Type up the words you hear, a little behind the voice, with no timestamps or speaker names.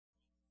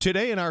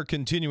Today, in our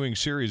continuing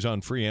series on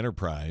free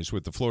enterprise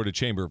with the Florida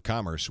Chamber of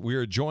Commerce, we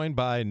are joined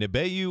by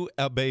Nebeyou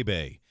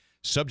Abebe,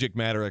 subject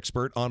matter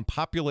expert on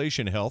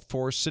population health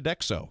for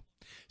Sodexo.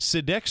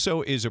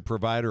 Sodexo is a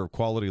provider of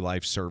quality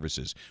life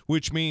services,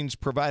 which means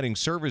providing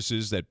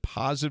services that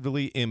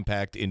positively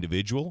impact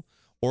individual,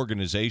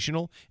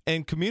 organizational,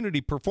 and community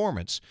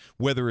performance,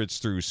 whether it's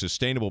through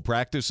sustainable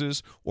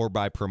practices or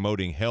by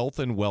promoting health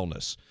and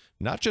wellness,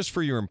 not just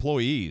for your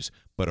employees,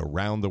 but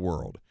around the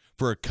world.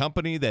 For a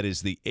company that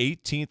is the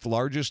 18th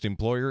largest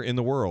employer in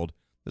the world,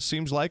 this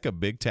seems like a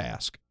big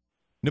task.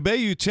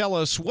 Nebeyou, tell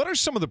us, what are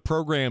some of the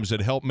programs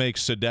that help make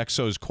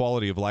Sodexo's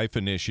quality of life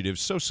initiative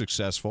so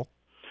successful?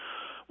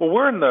 Well,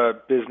 we're in the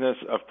business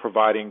of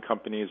providing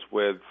companies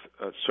with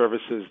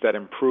services that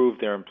improve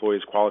their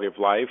employees' quality of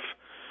life,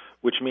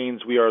 which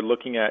means we are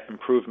looking at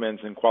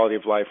improvements in quality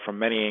of life from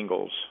many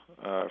angles,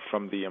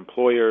 from the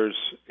employers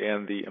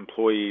and the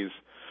employees,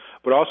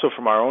 but also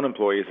from our own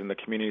employees and the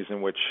communities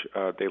in which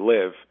they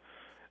live.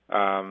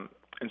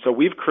 And so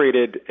we've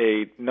created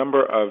a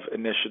number of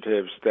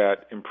initiatives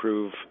that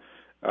improve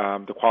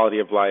the quality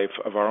of life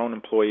of our own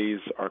employees,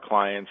 our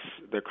clients,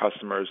 their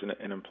customers,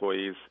 and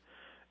employees.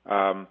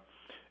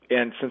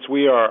 And since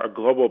we are a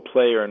global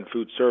player in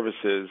food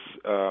services,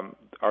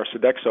 our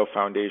Sodexo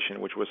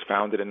Foundation, which was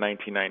founded in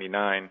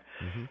 1999,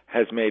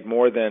 has made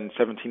more than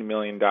 $17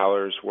 million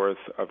worth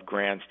of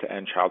grants to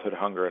end childhood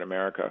hunger in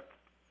America.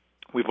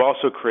 We've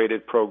also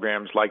created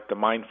programs like the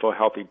Mindful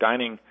Healthy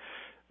Dining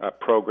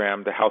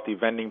program, the Healthy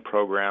Vending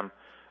program,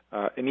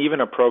 and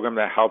even a program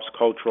that helps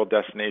cultural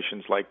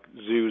destinations like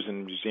zoos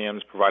and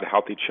museums provide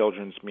healthy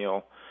children's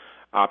meal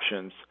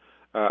options.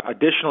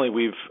 Additionally,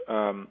 we've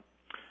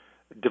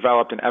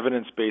developed an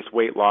evidence-based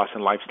weight loss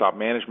and lifestyle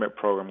management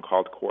program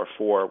called Core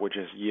 4, which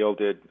has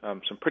yielded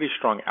some pretty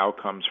strong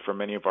outcomes for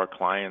many of our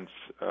clients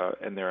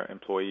and their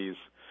employees.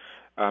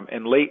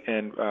 And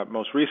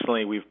most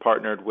recently, we've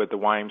partnered with the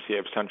YMCA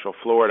of Central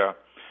Florida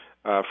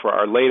for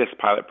our latest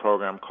pilot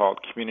program called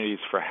Communities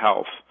for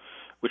Health,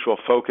 which will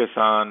focus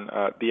on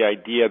the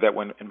idea that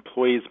when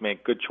employees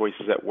make good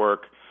choices at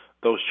work,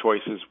 those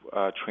choices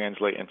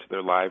translate into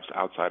their lives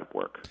outside of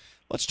work.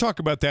 Let's talk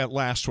about that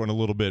last one a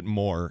little bit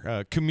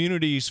more.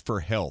 Communities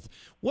for Health.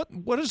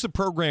 What does the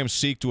program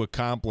seek to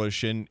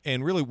accomplish, and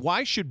really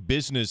why should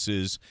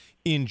businesses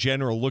in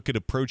general look at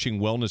approaching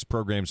wellness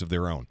programs of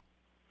their own?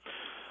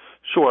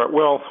 Sure.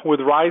 Well, with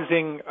the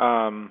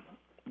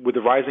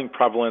rising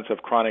prevalence of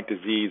chronic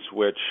disease,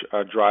 which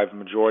drive the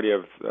majority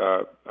of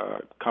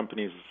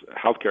companies'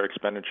 healthcare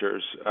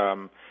expenditures,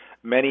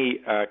 many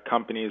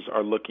companies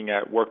are looking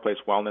at workplace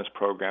wellness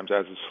programs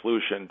as a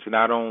solution to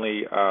not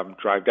only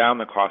drive down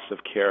the cost of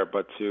care,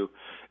 but to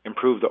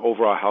improve the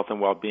overall health and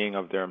well-being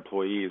of their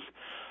employees.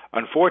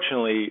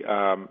 Unfortunately,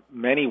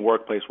 many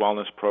workplace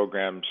wellness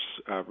programs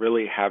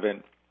really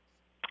haven't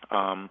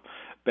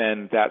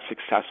been that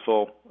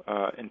successful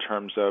in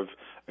terms of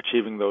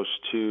achieving those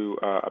two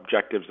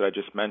objectives that I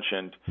just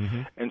mentioned.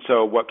 And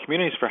so what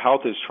Communities for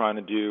Health is trying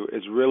to do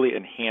is really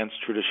enhance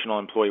traditional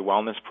employee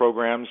wellness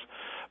programs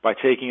by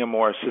taking a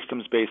more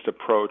systems-based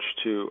approach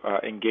to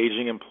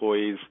engaging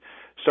employees,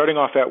 starting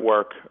off at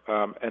work,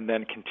 and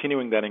then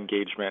continuing that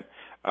engagement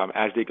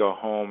as they go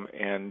home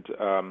and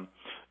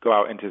go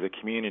out into the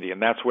community.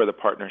 And that's where the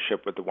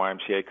partnership with the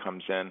YMCA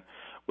comes in,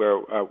 where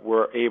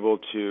we're able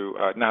to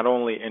not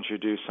only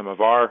introduce some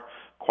of our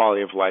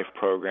quality of life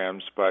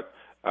programs, but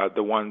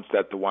the ones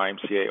that the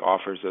YMCA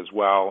offers as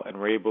well, and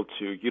we're able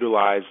to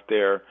utilize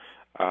their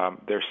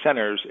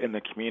centers in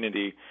the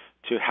community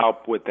to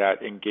help with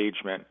that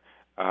engagement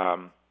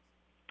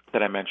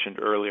that I mentioned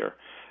earlier.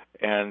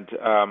 And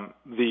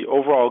the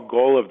overall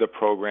goal of the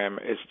program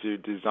is to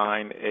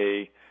design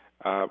a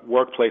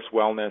workplace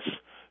wellness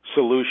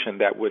solution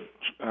that would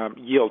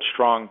yield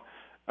strong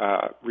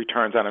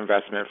returns on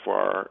investment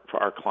for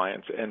our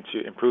clients and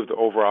to improve the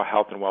overall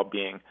health and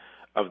well-being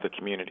of the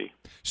community.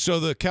 So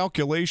the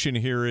calculation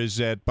here is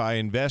that by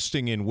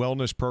investing in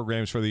wellness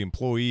programs for the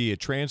employee,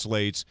 it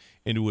translates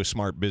into a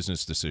smart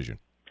business decision.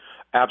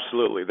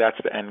 Absolutely. That's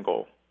the end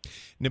goal.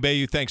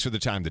 Nebeyou, thanks for the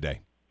time today.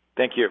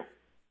 Thank you.